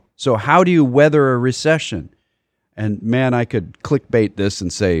So how do you weather a recession? And man, I could clickbait this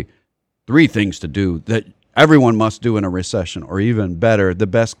and say 3 things to do that everyone must do in a recession, or even better, the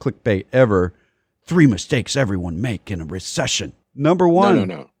best clickbait ever, 3 mistakes everyone make in a recession. Number 1.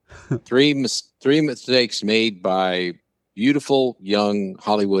 No. Three mistakes made by beautiful young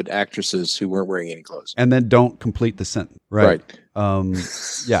Hollywood actresses who weren't wearing any clothes. And then don't complete the sentence. Right.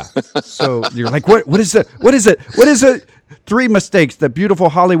 Yeah. So you're like, what is it? What is it? 3 mistakes that beautiful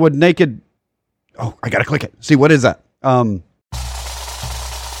Hollywood naked. Oh, I got to click it. See, what is that?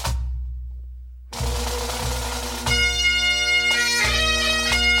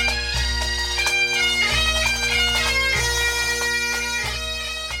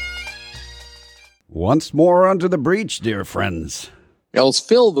 Once more onto the breach, dear friends. Else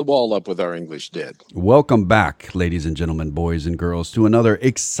fill the wall up with our English dead. Welcome back, ladies and gentlemen, boys and girls, to another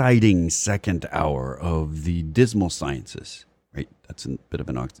exciting second hour of the dismal sciences. Right? That's a bit of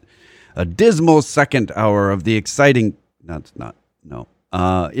an a dismal second hour of the exciting. No, it's not. No.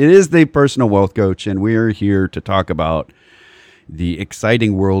 It is the Personal Wealth Coach, and we're here to talk about the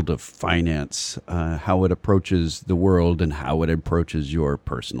exciting world of finance, how it approaches the world and how it approaches your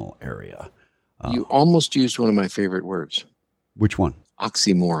personal area. You almost used one of my favorite words. Which one?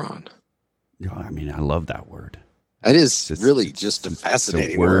 Oxymoron. I mean, I love that word. That is really just a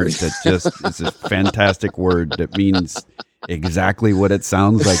fascinating word. It's a fantastic word that means exactly what it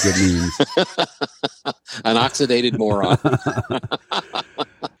sounds like it means. An oxidated moron.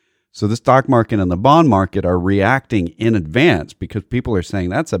 So the stock market and the bond market are reacting in advance because people are saying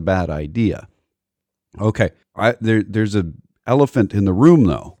that's a bad idea. Okay, there's an elephant in the room,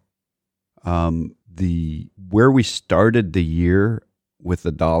 though. Where we started the year with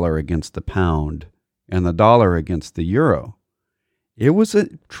the dollar against the pound and the dollar against the euro, it was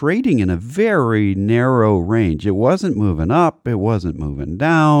trading in a very narrow range. It wasn't moving up, it wasn't moving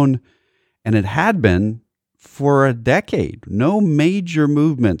down, and it had been for a decade. No major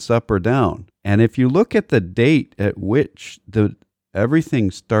movements up or down. And if you look at the date at which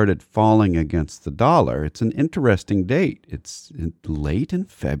everything started falling against the dollar, it's an interesting date. It's late in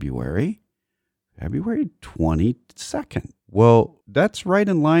February 22nd. Well, that's right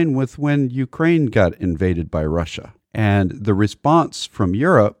in line with when Ukraine got invaded by Russia. And the response from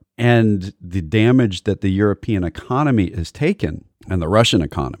Europe and the damage that the European economy has taken and the Russian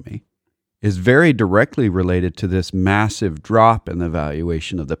economy is very directly related to this massive drop in the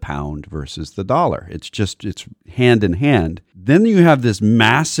valuation of the pound versus the dollar. It's hand in hand. Then you have this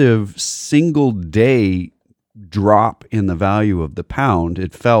massive single day drop in the value of the pound.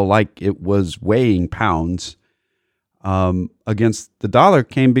 It fell like it was weighing pounds against the dollar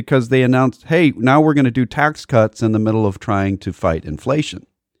came because they announced, hey, now we're going to do tax cuts in the middle of trying to fight inflation.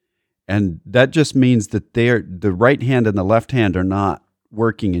 And that just means that the right hand and the left hand are not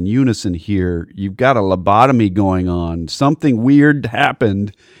working in unison here. You've got a lobotomy going on. Something weird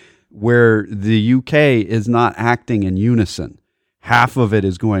happened where the UK is not acting in unison. Half of it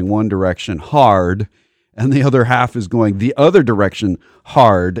is going one direction hard, and the other half is going the other direction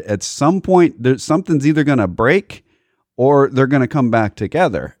hard. At some point, something's either going to break or they're going to come back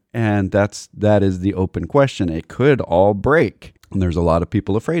together. And that is the open question. It could all break. And there's a lot of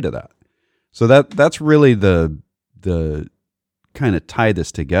people afraid of that. So that's really the kind of tie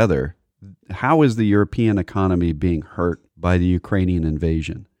this together. How is the European economy being hurt by the Ukrainian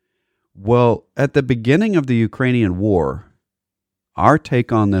invasion? Well, at the beginning of the Ukrainian war, our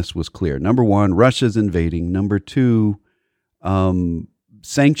take on this was clear. Number one, Russia's invading. Number two,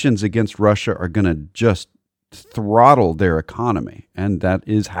 sanctions against Russia are going to just throttle their economy. And that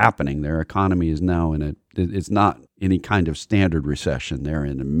is happening. Their economy is now it's not any kind of standard recession. They're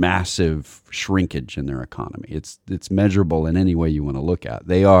in a massive shrinkage in their economy. It's measurable in any way you want to look at.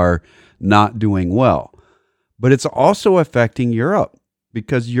 They are not doing well. But it's also affecting Europe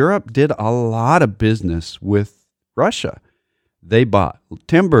because Europe did a lot of business with Russia. They bought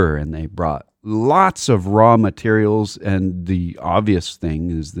timber and they brought lots of raw materials. And the obvious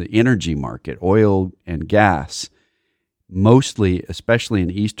thing is the energy market, oil and gas, mostly, especially in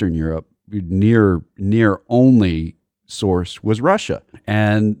Eastern Europe, near only source was Russia.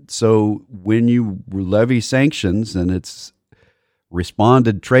 And so when you levy sanctions and it's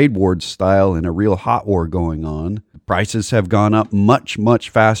responded trade war style in a real hot war going on, prices have gone up much,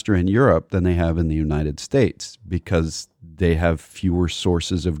 much faster in Europe than they have in the United States because they have fewer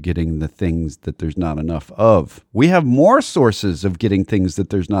sources of getting the things that there's not enough of. We have more sources of getting things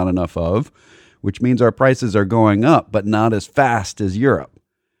that there's not enough of, which means our prices are going up, but not as fast as Europe.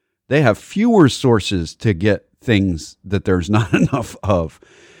 They have fewer sources to get things that there's not enough of.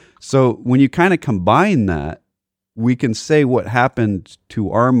 So when you kind of combine that, we can say what happened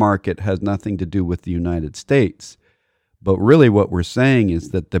to our market has nothing to do with the United States. But really what we're saying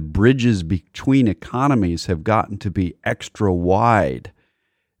is that the bridges between economies have gotten to be extra wide.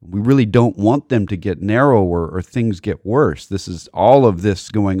 We really don't want them to get narrower or things get worse. All of this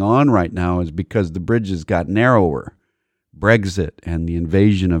going on right now is because the bridges got narrower. Brexit and the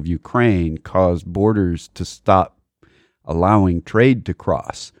invasion of Ukraine caused borders to stop allowing trade to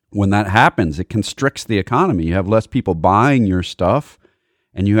cross. When that happens, it constricts the economy. You have less people buying your stuff,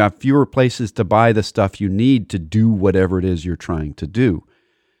 and you have fewer places to buy the stuff you need to do whatever it is you're trying to do.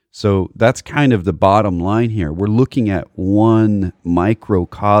 So that's kind of the bottom line here. We're looking at one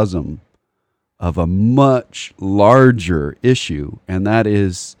microcosm of a much larger issue, and that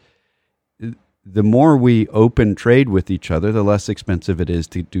is the more we open trade with each other, the less expensive it is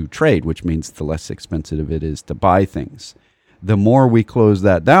to do trade, which means the less expensive it is to buy things. The more we close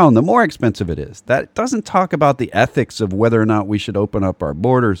that down, the more expensive it is. That doesn't talk about the ethics of whether or not we should open up our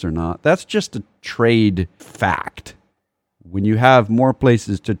borders or not. That's just a trade fact. When you have more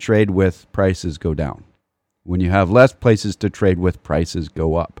places to trade with, prices go down. When you have less places to trade with, prices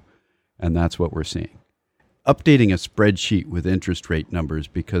go up. And that's what we're seeing. Updating a spreadsheet with interest rate numbers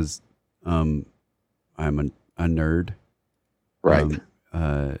because I'm a nerd. Right.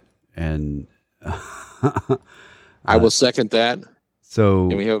 And I will second that. So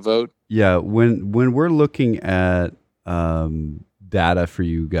can we have a vote? Yeah, when we're looking at data for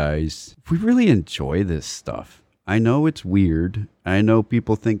you guys, we really enjoy this stuff. I know it's weird. I know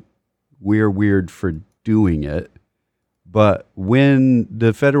people think we're weird for doing it. But when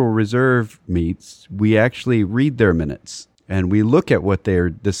the Federal Reserve meets, we actually read their minutes and we look at what they're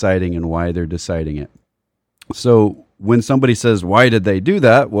deciding and why they're deciding it. So when somebody says, why did they do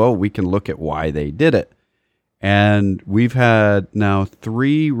that? Well, we can look at why they did it. And we've had now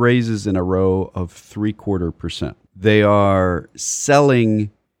 3 raises in a row of 0.75%. They are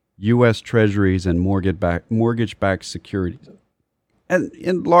selling U.S. Treasuries and mortgage-backed securities and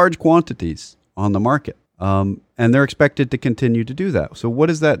in large quantities on the market. And they're expected to continue to do that. So what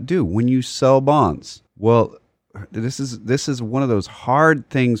does that do when you sell bonds? Well, this is one of those hard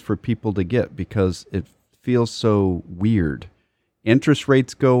things for people to get because it feels so weird. Interest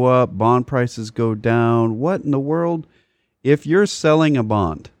rates go up, bond prices go down. What in the world? If you're selling a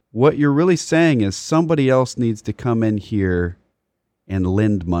bond, what you're really saying is somebody else needs to come in here and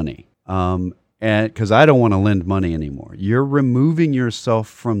lend money. And because I don't want to lend money anymore. You're removing yourself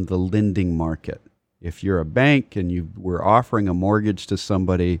from the lending market. If you're a bank and you were offering a mortgage to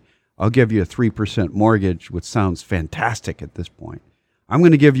somebody, I'll give you a 3% mortgage, which sounds fantastic at this point. I'm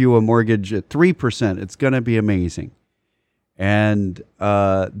going to give you a mortgage at 3%. It's going to be amazing. And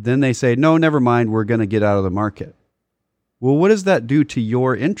then they say, no, never mind, we're going to get out of the market. Well, what does that do to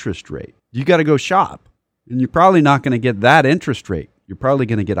your interest rate? You got to go shop, and you're probably not going to get that interest rate. You're probably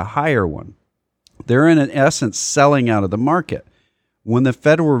going to get a higher one. They're in essence selling out of the market. When the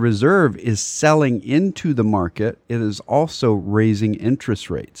Federal Reserve is selling into the market, it is also raising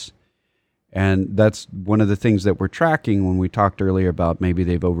interest rates. And that's one of the things that we're tracking when we talked earlier about maybe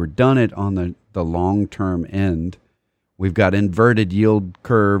they've overdone it on the long-term end. We've got inverted yield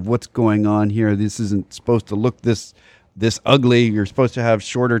curve. What's going on here? This isn't supposed to look this ugly. You're supposed to have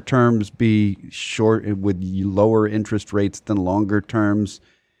shorter terms be short with lower interest rates than longer terms.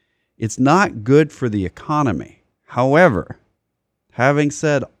 It's not good for the economy. However, having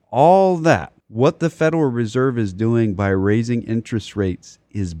said all that, what the Federal Reserve is doing by raising interest rates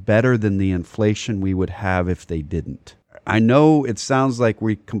is better than the inflation we would have if they didn't. I know it sounds like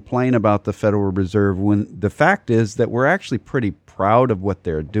we complain about the Federal Reserve when the fact is that we're actually pretty proud of what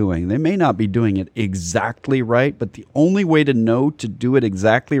they're doing. They may not be doing it exactly right, but the only way to know to do it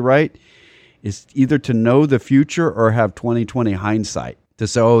exactly right is either to know the future or have 20/20 hindsight to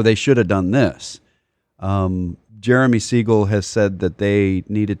say, oh, they should have done this. Jeremy Siegel has said that they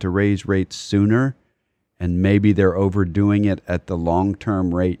needed to raise rates sooner, and maybe they're overdoing it at the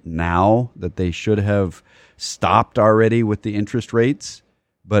long-term rate now, that they should have stopped already with the interest rates.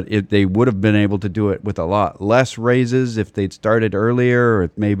 But if they would have been able to do it with a lot less raises if they'd started earlier, or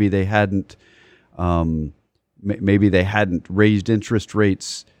if maybe they hadn't raised interest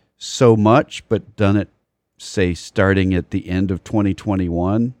rates so much, but done it, say, starting at the end of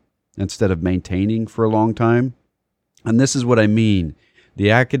 2021 instead of maintaining for a long time. And this is what I mean. The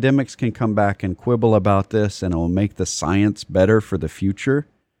academics can come back and quibble about this, and it will make the science better for the future.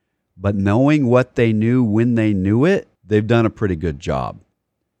 But knowing what they knew when they knew it, they've done a pretty good job.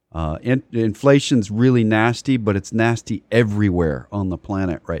 Inflation's really nasty, but it's nasty everywhere on the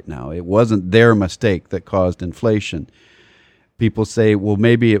planet right now. It wasn't their mistake that caused inflation. People say, well,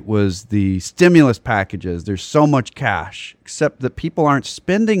 maybe it was the stimulus packages. There's so much cash, except that people aren't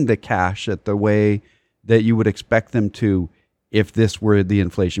spending the cash at the way that you would expect them to if this were the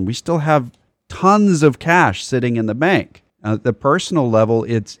inflation. We still have tons of cash sitting in the bank. At the personal level,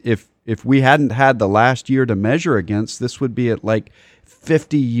 it's if we hadn't had the last year to measure against, this would be at like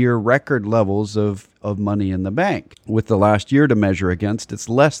 50-year record levels of money in the bank. With the last year to measure against, it's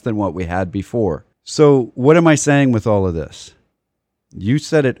less than what we had before. So what am I saying with all of this? You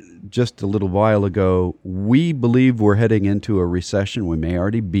said it just a little while ago. We believe we're heading into a recession. We may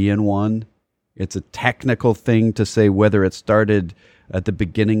already be in one. It's a technical thing to say whether it started at the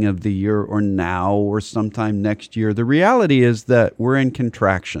beginning of the year or now or sometime next year. The reality is that we're in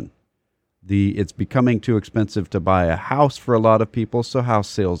contraction. It's becoming too expensive to buy a house for a lot of people, so house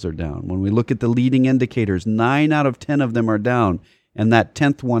sales are down. When we look at the leading indicators, 9 out of 10 of them are down, and that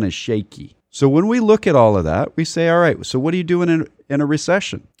 10th one is shaky. So when we look at all of that, we say, all right, so what are you doing in a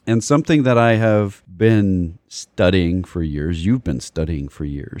recession? And something that I have been studying for years, you've been studying for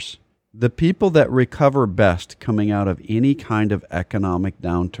years, the people that recover best coming out of any kind of economic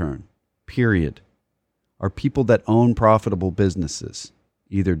downturn, period, are people that own profitable businesses,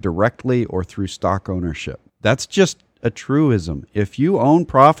 either directly or through stock ownership. That's just a truism. If you own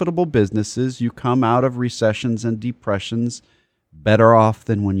profitable businesses, you come out of recessions and depressions better off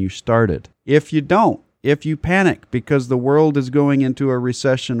than when you started. If you don't, if you panic because the world is going into a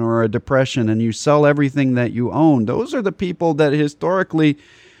recession or a depression and you sell everything that you own, those are the people that historically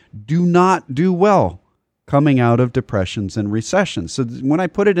do not do well coming out of depressions and recessions. So when I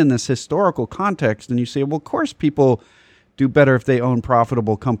put it in this historical context and you say, well, of course people do better if they own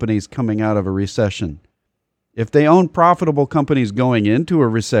profitable companies coming out of a recession. If they own profitable companies going into a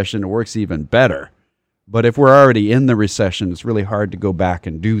recession, it works even better. But if we're already in the recession, it's really hard to go back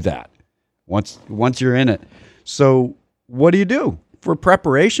and do that once you're in it. So what do? For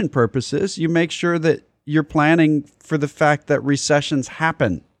preparation purposes, you make sure that you're planning for the fact that recessions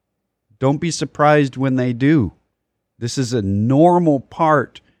happen. Don't be surprised when they do. This is a normal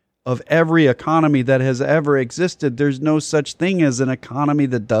part of every economy that has ever existed. There's no such thing as an economy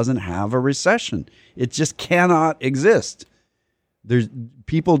that doesn't have a recession. It just cannot exist.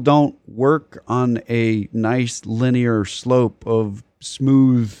 People don't work on a nice linear slope of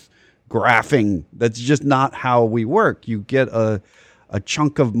smooth graphing. That's just not how we work. You get a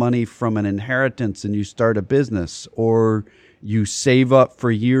chunk of money from an inheritance and you start a business, or you save up for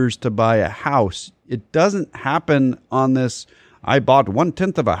years to buy a house. It doesn't happen on this, I bought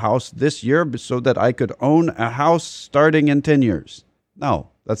 1/10 of a house this year so that I could own a house starting in 10 years. No,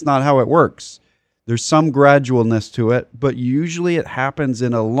 that's not how it works. There's some gradualness to it, but usually it happens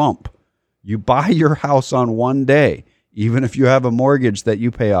in a lump. You buy your house on one day, even if you have a mortgage that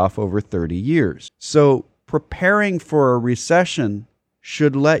you pay off over 30 years. So preparing for a recession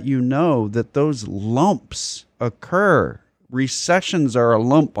should let you know that those lumps occur. Recessions are a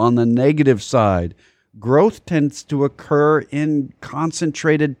lump on the negative side. Growth tends to occur in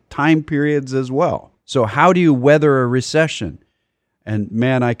concentrated time periods as well. So how do you weather a recession? And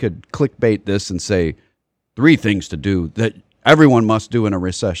man, I could clickbait this and say 3 things to do that everyone must do in a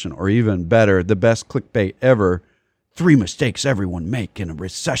recession, or even better, the best clickbait ever, 3 mistakes everyone make in a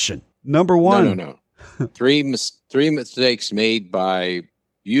recession. Number 1. No. 3 mistakes made by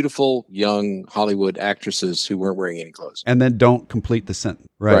beautiful young Hollywood actresses who weren't wearing any clothes. And then don't complete the sentence.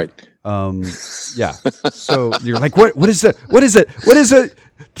 Right. Yeah. So you're like, what is it? What is it?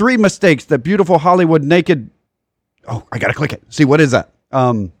 3 mistakes that beautiful Hollywood naked. Oh, I got to click it. See, what is that?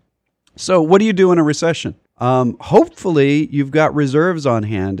 So what do you do in a recession? Hopefully you've got reserves on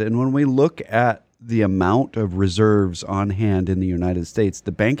hand. And when we look at the amount of reserves on hand in the United States,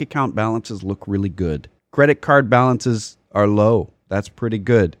 the bank account balances look really good. Credit card balances are low. That's pretty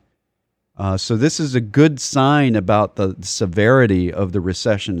good. So this is a good sign about the severity of the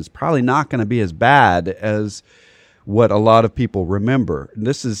recession. It's probably not going to be as bad as what a lot of people remember.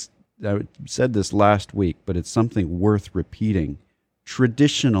 I said this last week, but it's something worth repeating.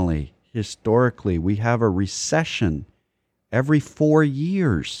 Traditionally, historically, we have a recession every 4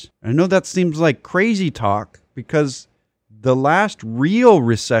 years. I know that seems like crazy talk because the last real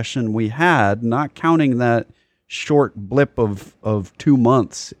recession we had, not counting that short blip of 2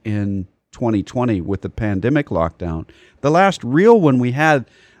 months in 2020 with the pandemic lockdown, the last real one we had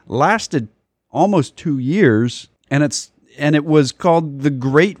lasted almost 2 years, and it was called the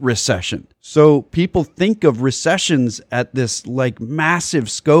Great Recession. So people think of recessions at this like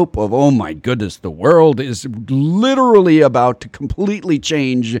massive scope of, oh my goodness, the world is literally about to completely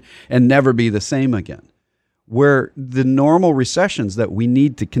change and never be the same again. Where the normal recessions that we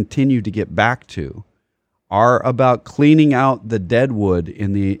need to continue to get back to are about cleaning out the deadwood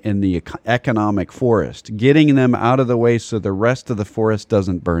in the economic forest, getting them out of the way so the rest of the forest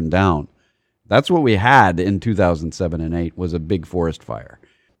doesn't burn down. That's what we had in 2007 and 8 was a big forest fire.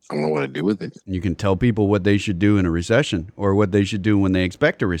 I don't know what to do with it. You can tell people what they should do in a recession or what they should do when they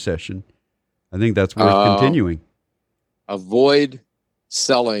expect a recession. I think that's worth continuing. Avoid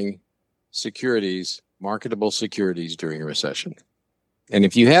selling securities, marketable securities during a recession. And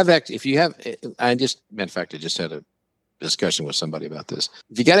if you have, matter of fact, I just had a discussion with somebody about this.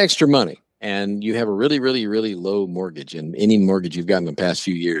 If you got extra money and you have a really, really, really low mortgage, and any mortgage you've gotten in the past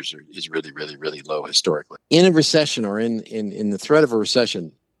few years is really, really, really low historically. In a recession or in the threat of a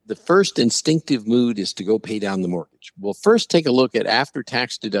recession, the first instinctive mood is to go pay down the mortgage. Well, first take a look at after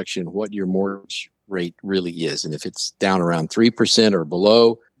tax deduction, what your mortgage rate really is. And if it's down around 3% or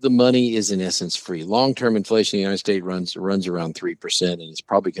below, the money is in essence free. Long-term inflation in the United States runs around 3%, and it's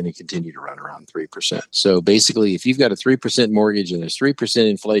probably going to continue to run around 3%. So basically, if you've got a 3% mortgage and there's 3%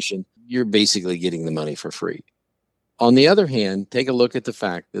 inflation, you're basically getting the money for free. On the other hand, take a look at the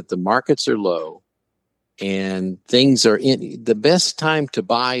fact that the markets are low and things are in. The best time to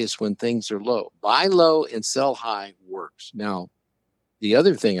buy is when things are low. Buy low and sell high works. Now, the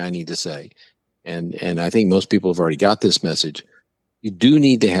other thing I need to say, and I think most people have already got this message, you do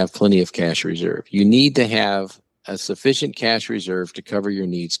need to have plenty of cash reserve. You need to have a sufficient cash reserve to cover your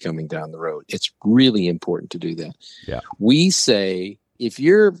needs coming down the road. It's really important to do that. Yeah. We say if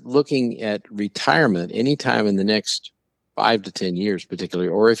you're looking at retirement anytime in the next 5 to 10 years, particularly,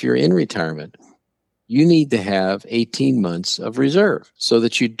 or if you're in retirement, you need to have 18 months of reserve so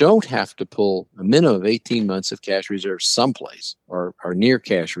that you don't have to pull a minimum of 18 months of cash reserve someplace or near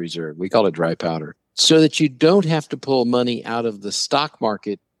cash reserve. We call it dry powder. So that you don't have to pull money out of the stock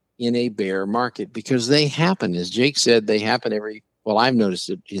market in a bear market, because they happen. As Jake said, they happen I've noticed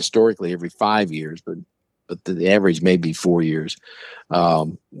it historically every 5 years, but the average may be 4 years.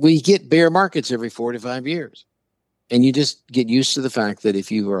 We get bear markets every 4 to 5 years. And you just get used to the fact that if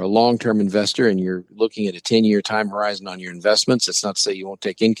you are a long-term investor and you're looking at a 10-year time horizon on your investments, it's not to say you won't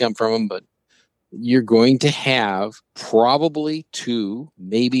take income from them, but you're going to have probably 2,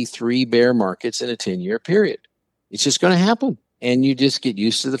 maybe 3 bear markets in a 10-year period. It's just going to happen. And you just get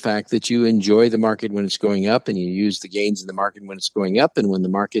used to the fact that you enjoy the market when it's going up and you use the gains in the market when it's going up. And when the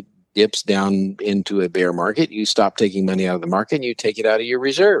market dips down into a bear market, you stop taking money out of the market and you take it out of your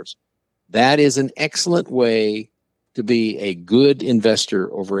reserves. That is an excellent way to be a good investor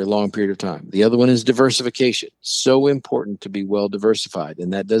over a long period of time. The other one is diversification. So important to be well diversified.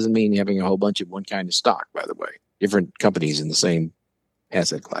 And that doesn't mean having a whole bunch of one kind of stock, by the way. Different companies in the same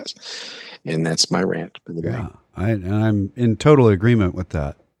asset class. And that's my rant for the day. I'm in total agreement with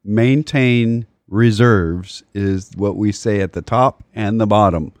that. Maintain reserves is what we say at the top and the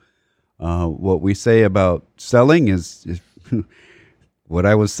bottom. What we say about selling is what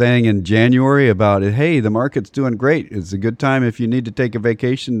I was saying in January about it. Hey, the market's doing great. It's a good time if you need to take a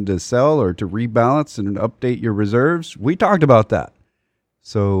vacation to sell or to rebalance and update your reserves. We talked about that.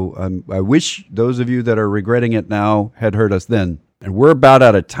 So I wish those of you that are regretting it now had heard us then. And we're about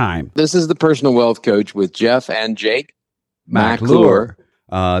out of time. This is the Personal Wealth Coach with Jeff and Jake McClure.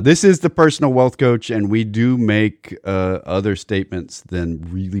 This is the Personal Wealth Coach, and we do make other statements than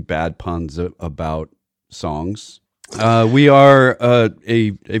really bad puns about songs. We are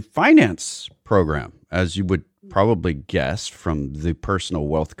a finance program, as you would probably guess from the Personal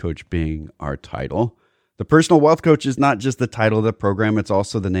Wealth Coach being our title. The Personal Wealth Coach is not just the title of the program, it's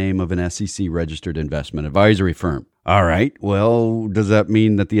also the name of an SEC-registered investment advisory firm. All right, well, does that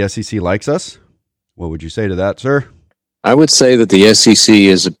mean that the SEC likes us? What would you say to that, sir? I would say that the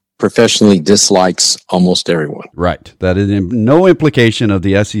SEC professionally dislikes almost everyone. Right. That is no implication of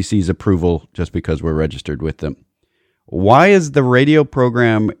the SEC's approval just because we're registered with them. Why is the radio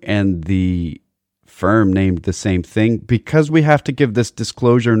program and the firm named the same thing? Because we have to give this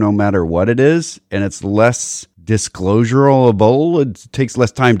disclosure no matter what it is, and it's less disclosurable. It takes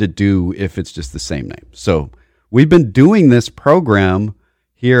less time to do if it's just the same name. So we've been doing this program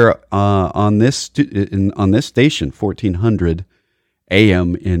here on this station, 1400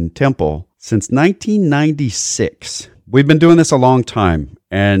 AM in Temple, since 1996. We've been doing this a long time,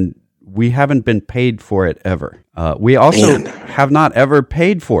 and we haven't been paid for it ever. We also have not ever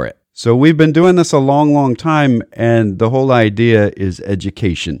paid for it. So we've been doing this a long, long time, and the whole idea is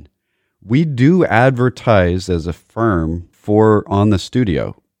education. We do advertise as a firm on the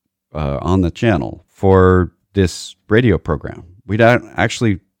studio, on the channel, for this radio program. We don't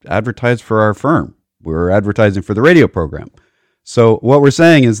actually advertise for our firm. We're advertising for the radio program. So what we're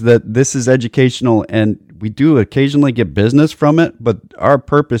saying is that this is educational, and We do occasionally get business from it, but our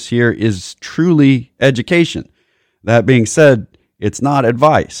purpose here is truly education. That being said, it's not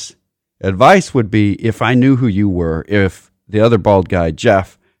advice. Advice would be if I knew who you were, if the other bald guy,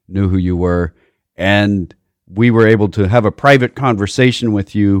 Jeff, knew who you were, and we were able to have a private conversation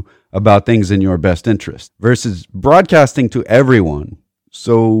with you about things in your best interest versus broadcasting to everyone.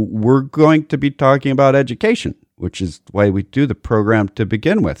 So we're going to be talking about education, which is why we do the program to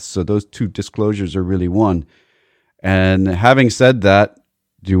begin with. So those two disclosures are really one. And having said that,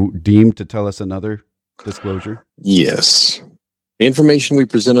 do you deem to tell us another disclosure? Yes. The information we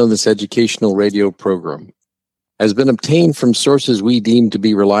present on this educational radio program has been obtained from sources we deem to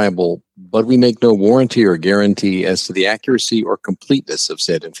be reliable, but we make no warranty or guarantee as to the accuracy or completeness of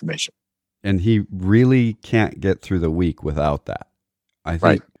said information. And he really can't get through the week without that. I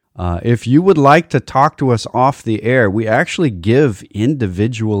think if you would like to talk to us off the air, we actually give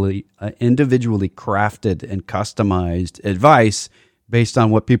individually crafted and customized advice based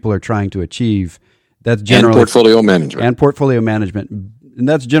on what people are trying to achieve. That's generally and portfolio management. And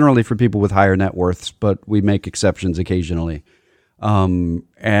that's generally for people with higher net worths, but we make exceptions occasionally. And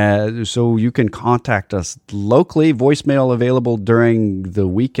so you can contact us locally, voicemail available during the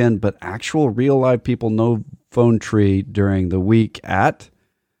weekend, but actual real live people, no phone tree during the week at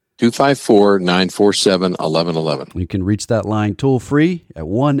 254-947-1111. You can reach that line toll free at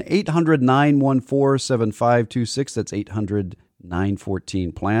 1-800-914-7526. That's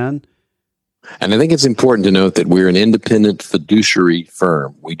 800-914-PLAN. And I think it's important to note that we're an independent fiduciary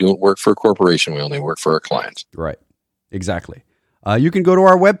firm. We don't work for a corporation. We only work for our clients. Right. Exactly. You can go to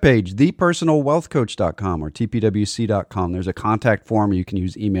our webpage, thepersonalwealthcoach.com or tpwc.com. There's a contact form. You can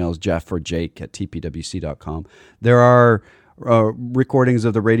use emails, Jeff or Jake at tpwc.com. There are recordings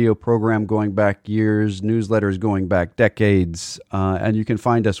of the radio program going back years, newsletters going back decades, and you can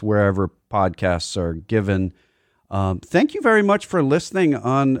find us wherever podcasts are given. Thank you very much for listening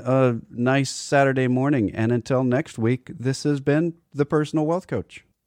on a nice Saturday morning. And until next week, this has been The Personal Wealth Coach.